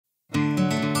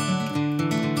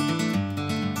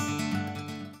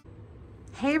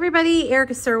Hey everybody,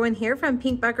 Erica Serwin here from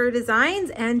Pink Buckaroo Designs,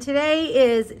 and today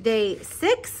is day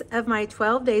 6 of my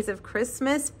 12 days of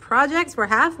Christmas projects. We're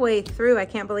halfway through, I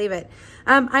can't believe it.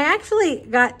 I actually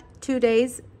got 2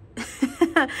 days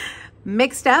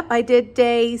mixed up. I did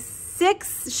day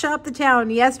 6 Shop the Town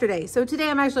yesterday, so today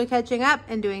I'm actually catching up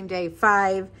and doing day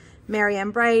 5 Merry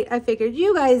and Bright. I figured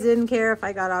you guys didn't care if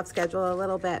I got off schedule a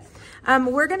little bit.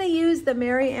 We're going to use the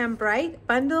Merry and Bright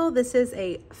bundle. This is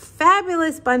a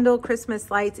fabulous bundle, Christmas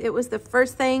lights. It was the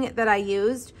first thing that I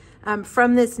used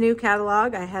from this new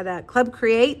catalog. I had a Club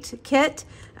Create kit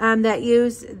that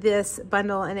used this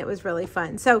bundle, and it was really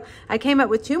fun. So I came up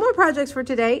with 2 more projects for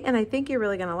today, and I think you're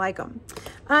really going to like them.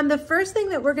 The first thing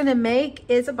that we're going to make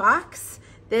is a box.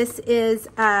 This is,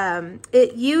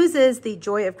 it uses the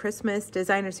Joy of Christmas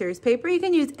Designer Series paper. You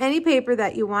can use any paper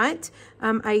that you want.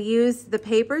 I used the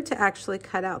paper to actually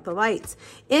cut out the lights.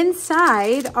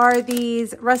 Inside are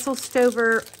these Russell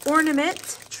Stover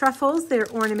ornament truffles. They're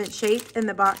ornament shaped, and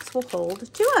the box will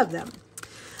hold 2 of them.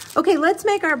 Okay, let's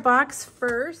make our box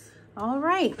first. All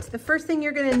right, the first thing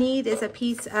you're gonna need is a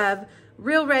piece of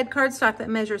real red cardstock that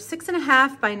measures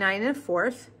 6.5 by 9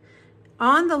 1/4.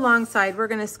 On the long side, we're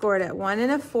going to score it at 1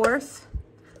 1/4,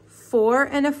 4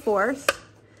 1/4,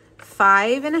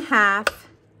 5 1/2,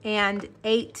 and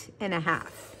 8 1/2.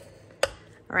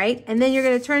 All right, and then you're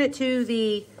going to turn it to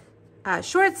the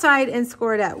short side and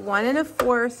score it at 1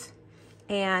 1/4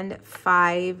 and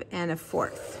 5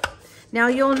 1/4. Now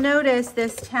you'll notice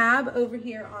this tab over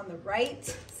here on the right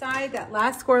side, that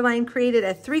last score line created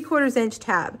a 3/4 inch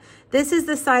tab. This is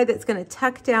the side that's going to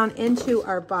tuck down into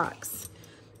our box.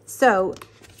 So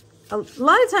a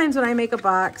lot of times when I make a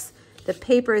box, the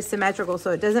paper is symmetrical,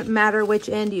 so it doesn't matter which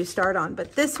end you start on,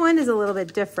 but this one is a little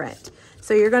bit different.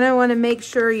 So you're going to want to make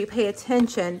sure you pay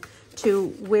attention to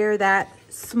where that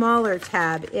smaller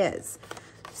tab is.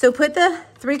 So put the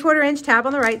 3/4 inch tab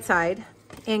on the right side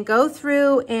and go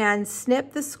through and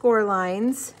snip the score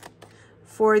lines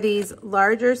for these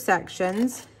larger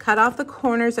sections. Cut off the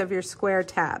corners of your square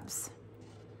tabs.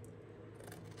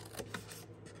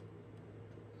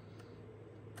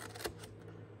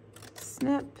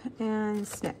 Snip and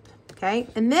snip, okay?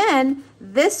 And then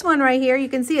this one right here, you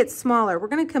can see it's smaller. We're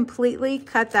gonna completely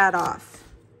cut that off.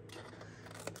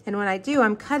 And when I do,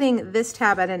 I'm cutting this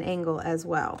tab at an angle as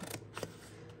well.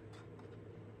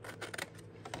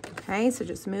 Okay, so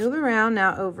just move around.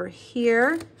 Now over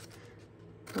here,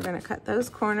 we're gonna cut those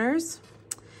corners.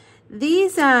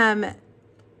 These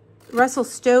Russell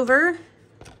Stover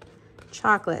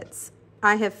chocolates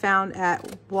I have found at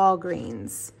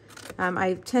Walgreens.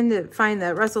 I tend to find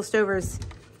the Russell Stovers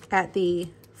at the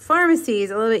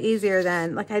pharmacies a little bit easier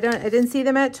than, like I didn't see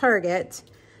them at Target,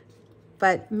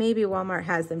 but maybe Walmart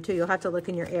has them too. You'll have to look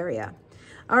in your area.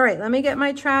 All right, let me get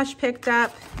my trash picked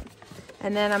up,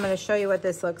 and then I'm gonna show you what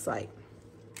this looks like.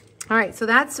 All right, so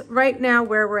that's right now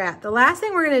where we're at. The last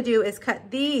thing we're gonna do is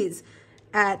cut these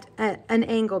at an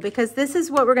angle, because this is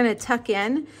what we're gonna tuck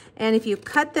in, and if you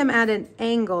cut them at an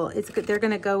angle, they're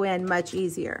gonna go in much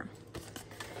easier.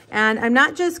 And I'm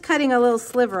not just cutting a little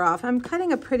sliver off, I'm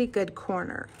cutting a pretty good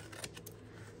corner,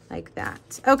 like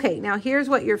that. Okay, now here's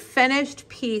what your finished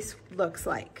piece looks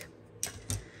like.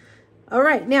 All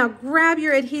right, now grab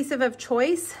your adhesive of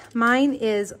choice. Mine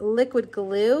is liquid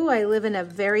glue. I live in a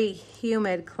very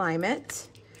humid climate,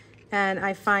 and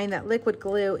I find that liquid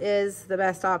glue is the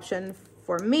best option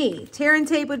for me. Tear and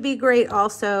tape would be great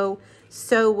also,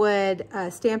 so would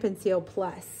Stampin' Seal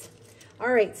Plus.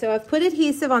 All right, so I've put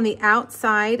adhesive on the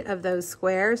outside of those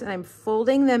squares, and I'm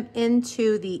folding them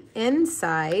into the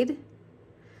inside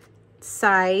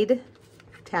side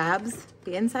tabs,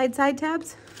 the inside side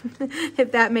tabs,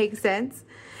 if that makes sense.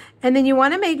 And then you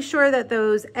want to make sure that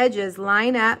those edges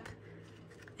line up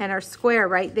and are square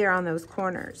right there on those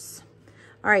corners.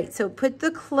 All right, so put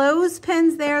the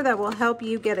clothespins there. That will help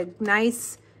you get a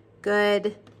nice,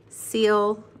 good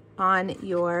seal on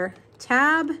your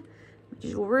tab.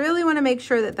 You really want to make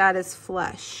sure that that is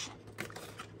flush.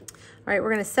 All right, we're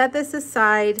going to set this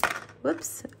aside.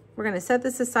 Whoops. We're going to set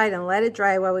this aside and let it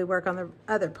dry while we work on the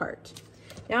other part.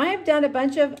 Now I have done a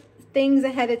bunch of things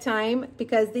ahead of time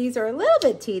because these are a little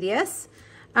bit tedious.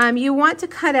 You want to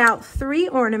cut out 3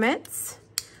 ornaments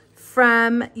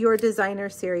from your Designer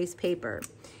Series paper.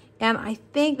 And I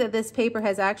think that this paper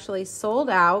has actually sold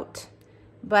out,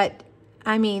 but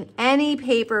I mean, any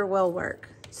paper will work.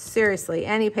 Seriously,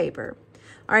 any paper.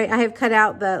 All right, I have cut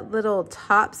out the little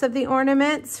tops of the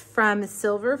ornaments from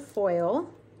silver foil.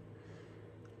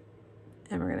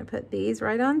 And we're gonna put these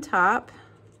right on top.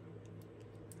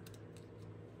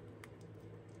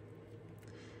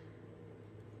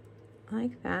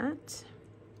 Like that.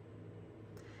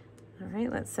 All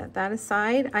right, let's set that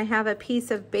aside. I have a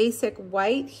piece of basic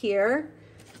white here,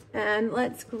 and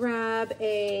let's grab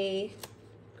a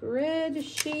grid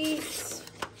sheet.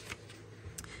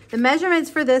 The measurements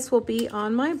for this will be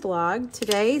on my blog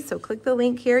today, so click the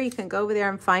link here. You can go over there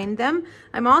and find them.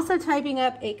 I'm also typing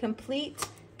up a complete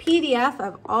PDF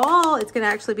of all, it's going to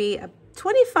actually be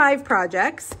 25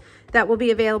 projects that will be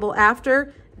available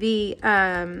after the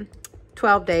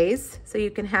 12 days, so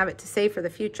you can have it to save for the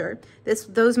future.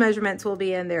 Those measurements will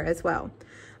be in there as well.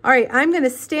 All right, I'm going to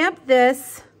stamp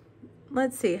this.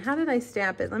 Let's see, how did I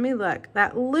stamp it? Let me look.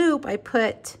 That loop I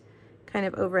put kind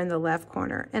of over in the left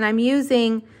corner, and I'm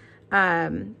using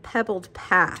Pebbled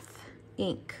Path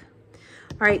ink.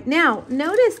 All right, now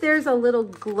notice there's a little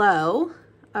glow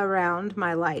around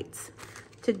my lights.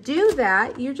 To do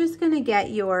that, you're just going to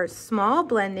get your small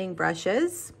blending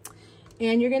brushes,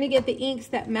 and you're going to get the inks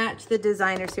that match the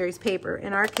Designer Series paper.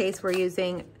 In our case, we're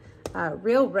using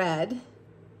Real Red.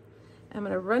 I'm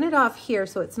going to run it off here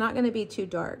so it's not going to be too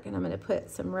dark. And I'm going to put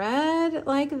some red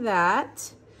like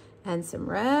that and some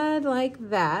red like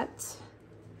that.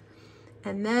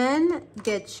 And then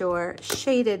get your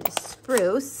shaded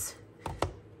spruce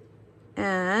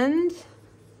and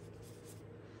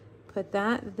put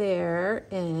that there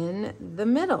in the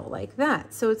middle like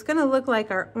that. So it's going to look like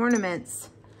our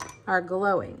ornaments are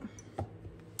glowing.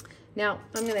 Now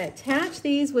I'm going to attach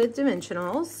these with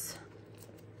dimensionals.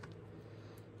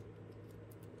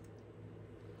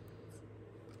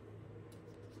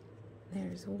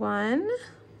 There's one.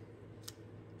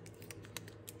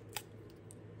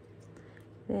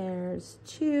 There's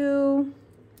two.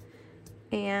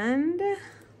 And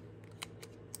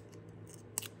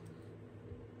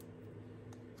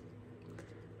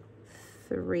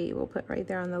three. We'll put right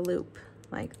there on the loop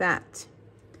like that.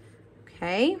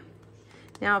 Okay.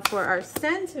 Now for our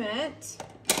sentiment,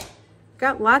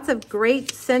 got lots of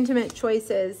great sentiment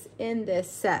choices in this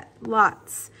set.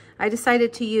 Lots. I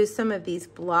decided to use some of these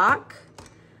block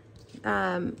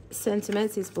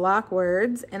sentiments, these block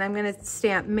words, and I'm going to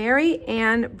stamp Merry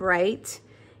and Bright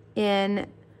in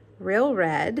Real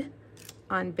Red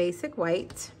on basic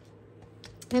white.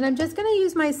 And I'm just going to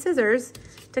use my scissors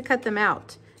to cut them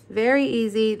out. Very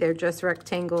easy. They're just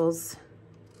rectangles.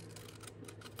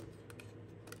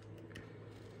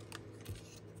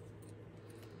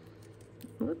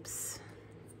 Whoops.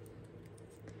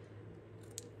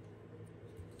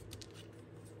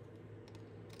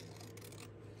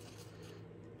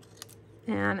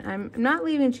 And I'm not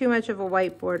leaving too much of a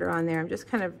white border on there. I'm just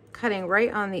kind of cutting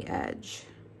right on the edge.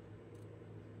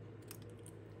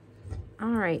 All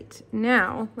right,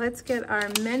 now let's get our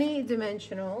mini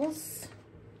dimensionals.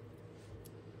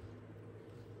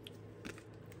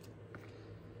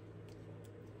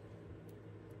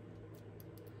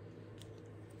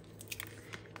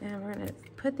 And we're gonna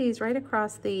put these right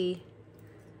across the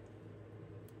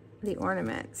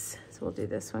ornaments. So we'll do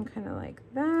this one kind of like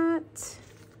that.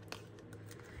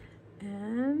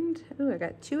 And, ooh, I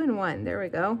got 2 in 1, there we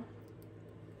go.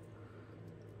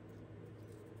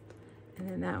 And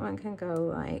then that one can go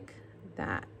like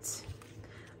that.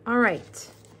 All right,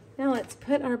 now let's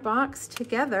put our box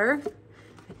together.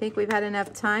 I think we've had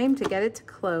enough time to get it to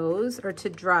close or to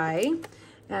dry.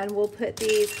 And we'll put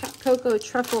these hot cocoa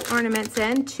truffle ornaments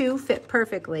in. 2 fit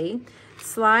perfectly.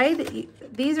 Slide,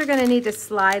 these are gonna need to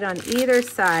slide on either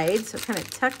side. So kind of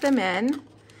tuck them in,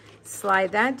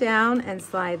 slide that down and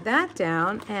slide that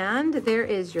down, and there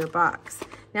is your box.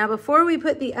 Now before we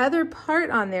put the other part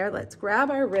on there, let's grab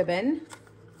our ribbon.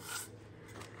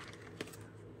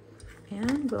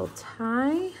 And we'll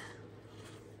tie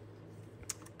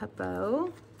a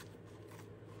bow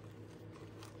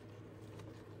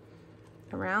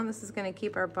around. This is going to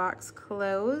keep our box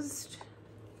closed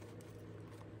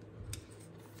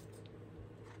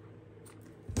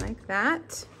like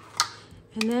that.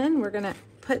 And then we're going to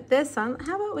put this on.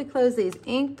 How about we close these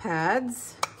ink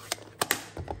pads?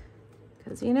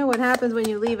 Because you know what happens when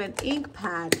you leave an ink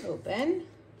pad open?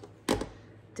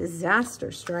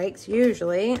 Disaster strikes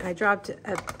usually. I dropped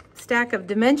a stack of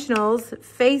dimensionals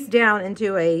face down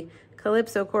into a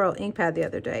Calypso Coral ink pad the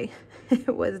other day.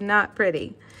 It was not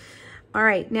pretty. All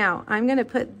right, now I'm gonna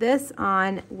put this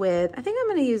on with, I think I'm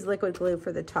gonna use liquid glue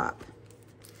for the top.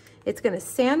 It's gonna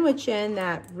sandwich in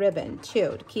that ribbon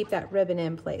too, to keep that ribbon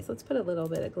in place. Let's put a little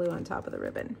bit of glue on top of the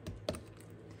ribbon.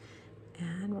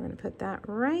 And we're gonna put that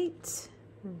right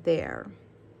there.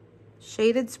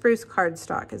 Shaded spruce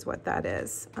cardstock is what that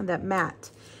is, on that mat.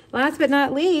 Last but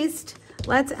not least,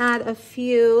 let's add a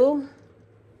few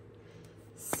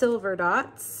silver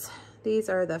dots. These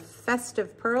are the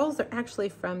Festive Pearls. They're actually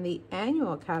from the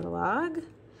annual catalog,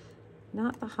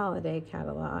 not the holiday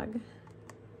catalog.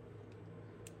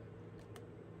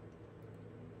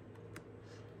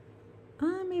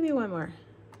 Maybe one more.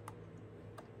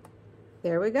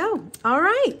 There we go. All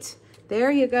right,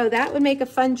 there you go. That would make a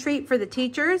fun treat for the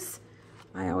teachers.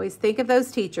 I always think of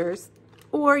those teachers,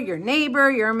 or your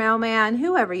neighbor, your mailman,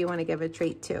 whoever you want to give a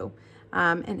treat to.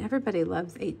 And everybody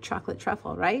loves a chocolate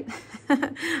truffle, right?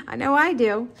 I know I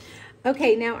do.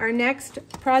 Okay, now our next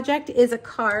project is a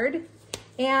card.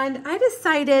 And I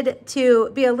decided to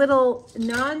be a little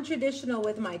non-traditional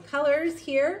with my colors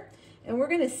here. And we're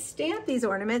going to stamp these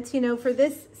ornaments. You know, for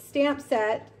this stamp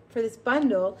set, for this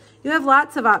bundle, you have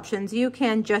lots of options. You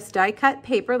can just die cut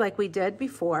paper like we did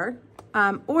before,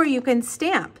 or you can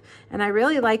stamp. And I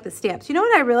really like the stamps. You know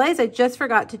what I realized? I just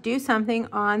forgot to do something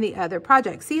on the other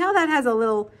project. See how that has a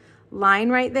little line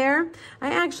right there?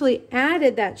 I actually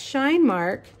added that shine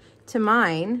mark to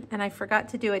mine, and I forgot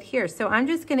to do it here. So I'm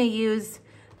just going to use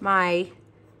my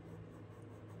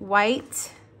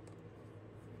white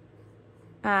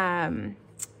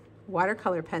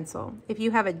watercolor pencil. If you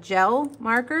have a gel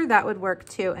marker, that would work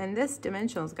too. And this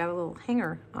dimensional's got a little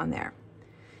hanger on there.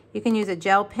 You can use a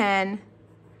gel pen,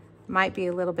 might be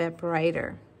a little bit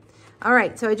brighter. All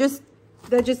right, so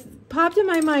that just popped in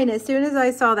my mind as soon as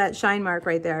I saw that shine mark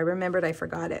right there. I remembered I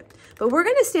forgot it. But we're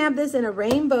gonna stamp this in a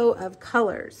rainbow of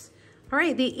colors. All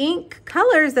right, the ink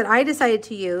colors that I decided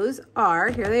to use are,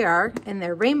 here they are, in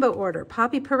their rainbow order: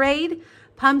 Poppy Parade,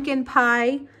 Pumpkin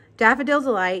Pie, Daffodil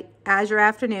Delight, Azure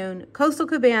Afternoon, Coastal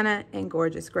Cabana, and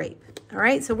Gorgeous Grape. All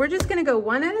right, so we're just gonna go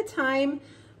one at a time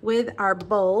with our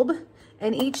bulb,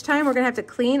 and each time we're gonna have to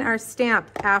clean our stamp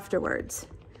afterwards.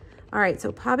 All right,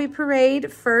 so Poppy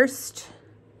Parade first.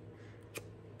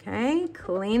 Okay,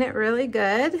 clean it really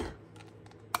good.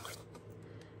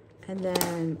 And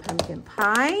then Pumpkin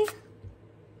Pie.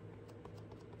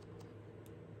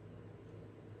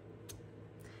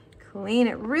 Clean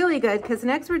it really good, because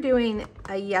next we're doing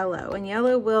a yellow, and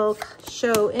yellow will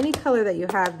show any color that you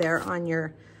have there on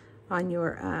your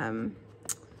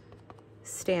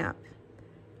stamp.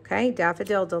 Okay,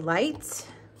 Daffodil Delight.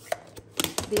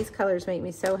 These colors make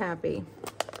me so happy.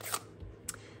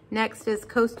 Next is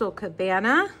Coastal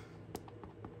Cabana.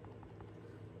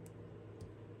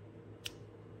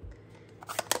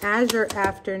 Azure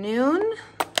Afternoon.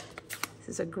 This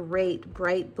is a great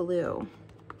bright blue.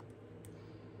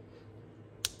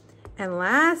 And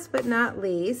last but not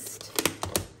least,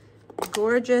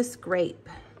 Gorgeous Grape.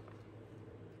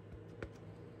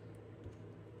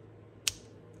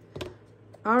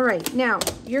 All right, now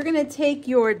you're gonna take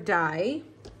your die.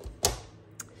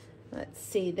 Let's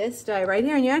see, this die right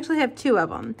here, and you actually have two of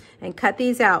them, and cut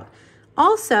these out.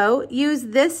 Also, use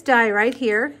this die right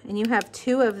here, and you have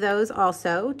two of those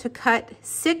also, to cut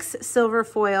 6 silver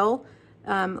foil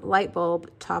light bulb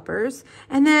toppers.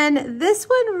 And then this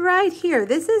one right here,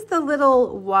 this is the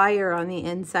little wire on the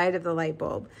inside of the light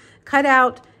bulb. Cut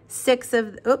out 6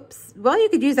 of, oops, well, you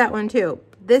could use that one too.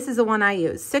 This is the one I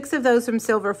use, 6 of those from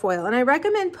silver foil. And I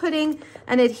recommend putting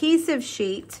an adhesive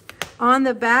sheet on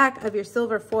the back of your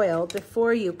silver foil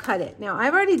before you cut it. Now,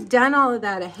 I've already done all of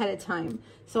that ahead of time,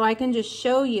 so I can just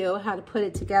show you how to put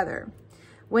it together.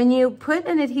 When you put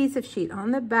an adhesive sheet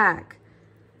on the back,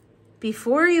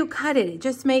 before you cut it, it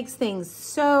just makes things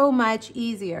so much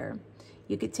easier.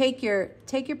 You could take your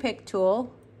pick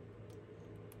tool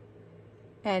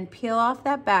and peel off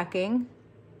that backing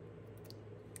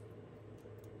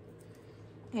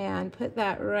and put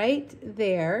that right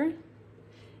there.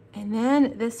 And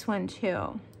then this one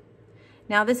too.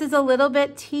 Now this is a little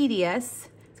bit tedious.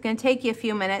 It's gonna take you a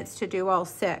few minutes to do all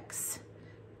 6,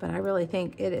 but I really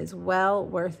think it is well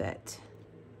worth it.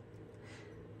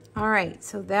 All right,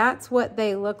 so that's what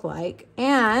they look like.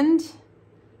 And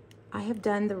I have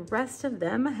done the rest of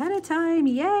them ahead of time,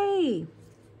 yay!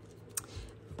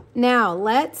 Now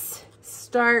let's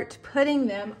start putting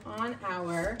them on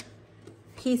our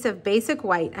piece of basic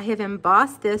white. I have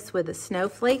embossed this with a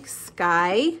Snowflake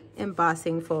Sky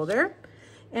embossing folder.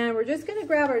 And we're just gonna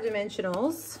grab our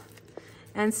dimensionals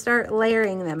and start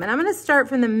layering them. And I'm gonna start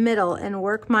from the middle and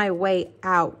work my way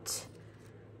out.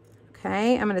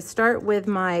 Okay, I'm gonna start with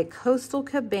my Coastal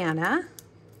Cabana.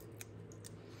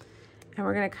 And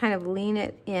we're gonna kind of lean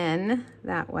it in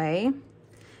that way.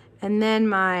 And then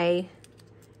my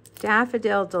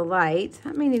Daffodil Delight,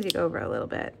 I may need to go over a little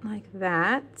bit, like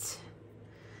that.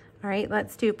 All right,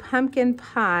 let's do Pumpkin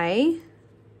Pie.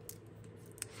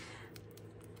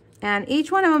 And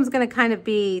each one of them is going to kind of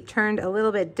be turned a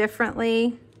little bit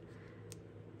differently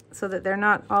so that they're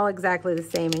not all exactly the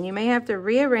same. And you may have to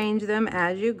rearrange them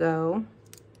as you go.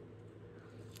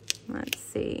 Let's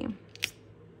see.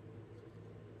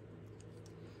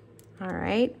 All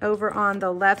right, over on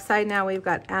the left side now we've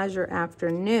got Azure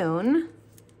Afternoon.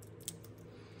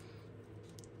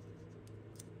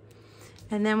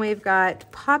 And then we've got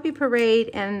Poppy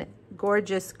Parade and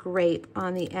Gorgeous Grape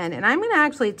on the end. And I'm gonna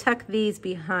actually tuck these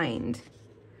behind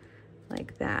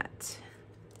like that.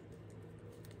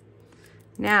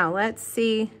 Now let's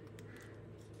see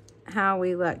how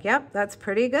we look. Yep, that's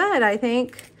pretty good, I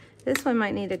think. This one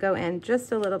might need to go in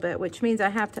just a little bit, which means I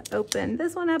have to open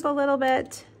this one up a little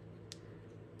bit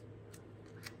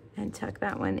and tuck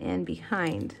that one in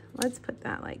behind. Let's put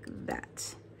that like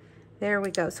that. There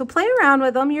we go. So play around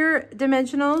with them. Your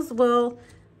dimensionals will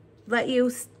let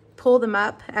you pull them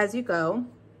up as you go.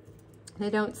 They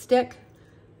don't stick.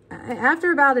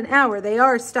 After about an hour, they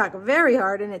are stuck very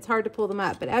hard and it's hard to pull them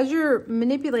up. But as you're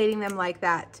manipulating them like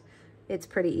that, it's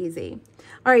pretty easy.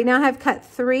 All right, now I've cut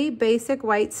 3 basic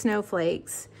white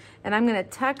snowflakes and I'm gonna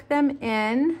tuck them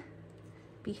in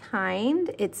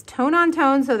behind. It's tone on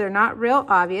tone, so they're not real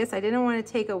obvious. I didn't want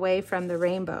to take away from the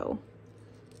rainbow,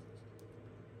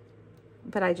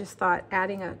 but I just thought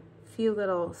adding a few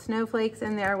little snowflakes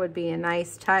in there would be a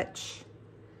nice touch,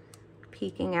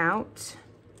 peeking out.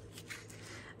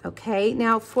 Okay,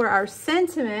 now for our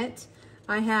sentiment,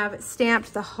 I have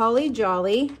stamped the Holly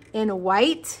Jolly in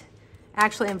white,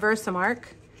 actually in Versamark,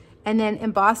 and then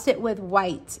embossed it with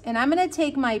white. And I'm gonna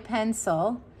take my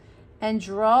pencil and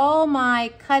draw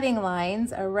my cutting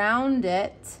lines around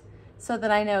it so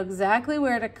that I know exactly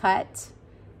where to cut.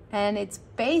 And it's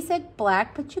basic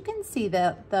black, but you can see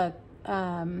the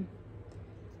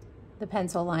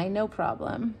pencil line, no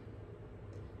problem.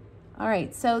 All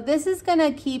right, so this is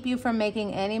gonna keep you from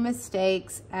making any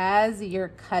mistakes as you're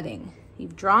cutting.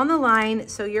 You've drawn the line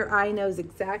so your eye knows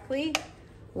exactly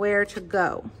where to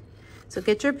go. So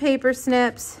get your paper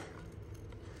snips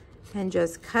and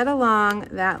just cut along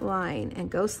that line and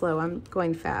go slow. I'm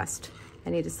going fast. I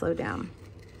need to slow down.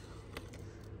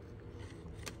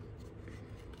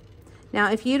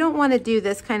 Now, if you don't want to do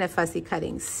this kind of fussy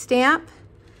cutting, stamp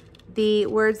the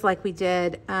words like we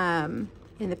did in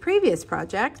the previous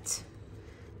project.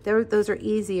 Those are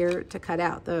easier to cut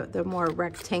out, the more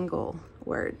rectangle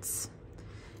words.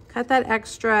 Cut that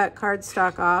extra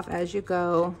cardstock off as you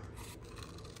go.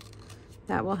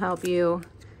 That will help you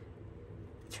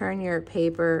turn your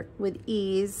paper with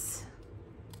ease.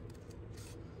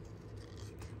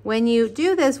 When you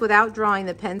do this without drawing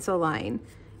the pencil line,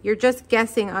 you're just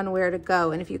guessing on where to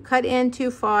go. And if you cut in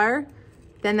too far,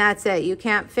 then that's it. You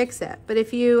can't fix it. But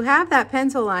if you have that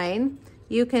pencil line,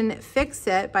 you can fix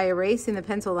it by erasing the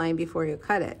pencil line before you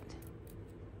cut it.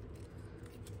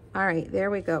 All right, there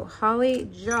we go. Holly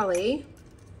Jolly.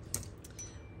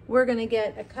 We're gonna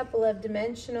get a couple of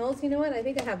dimensionals. You know what? I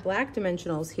think I have black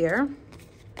dimensionals here.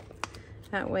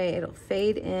 That way it'll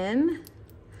fade in.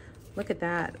 Look at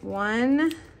that.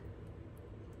 1,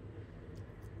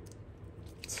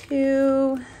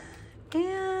 2,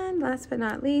 and last but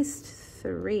not least,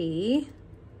 3.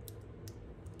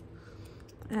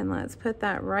 And let's put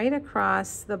that right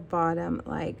across the bottom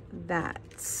like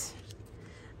that.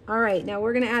 All right, now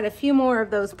we're gonna add a few more of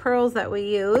those pearls that we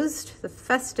used, the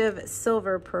festive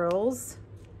silver pearls.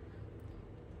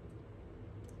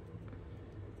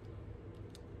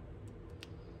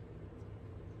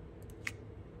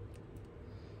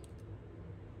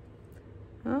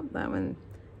 Oh, that one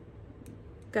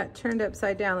got turned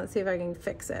upside down. Let's see if I can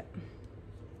fix it.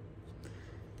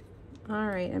 All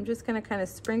right, I'm just gonna kind of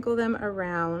sprinkle them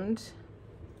around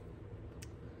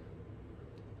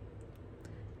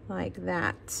like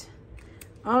that.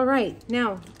 All right,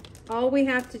 now all we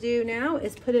have to do now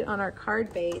is put it on our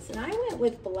card base. And I went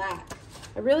with black.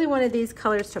 I really wanted these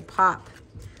colors to pop.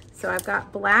 So I've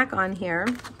got black on here,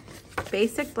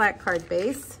 basic black card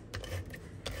base.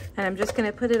 And I'm just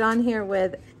gonna put it on here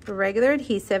with regular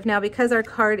adhesive. Now, because our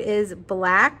card is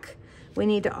black, we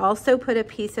need to also put a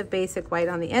piece of basic white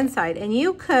on the inside. And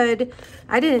you could,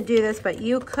 I didn't do this, but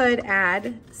you could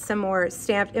add some more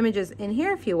stamped images in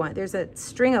here if you want. There's a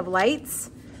string of lights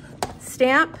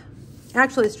stamp,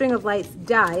 actually a string of lights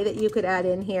die that you could add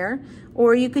in here,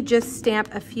 or you could just stamp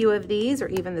a few of these or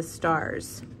even the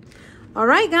stars. All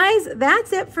right, guys,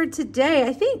 that's it for today.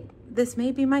 I think this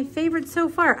may be my favorite so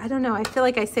far. I don't know, I feel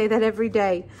like I say that every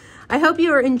day. I hope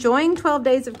you are enjoying 12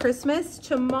 Days of Christmas.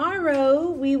 Tomorrow,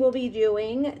 we will be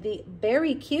doing the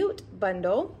Berry Cute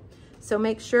bundle. So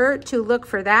make sure to look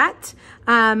for that.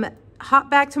 Hop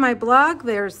back to my blog.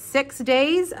 There's 6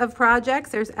 days of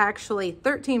projects. There's actually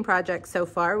 13 projects so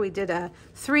far. We did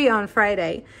 3 on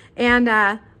Friday. And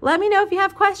let me know if you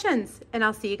have questions. And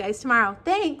I'll see you guys tomorrow.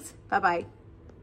 Thanks. Bye-bye.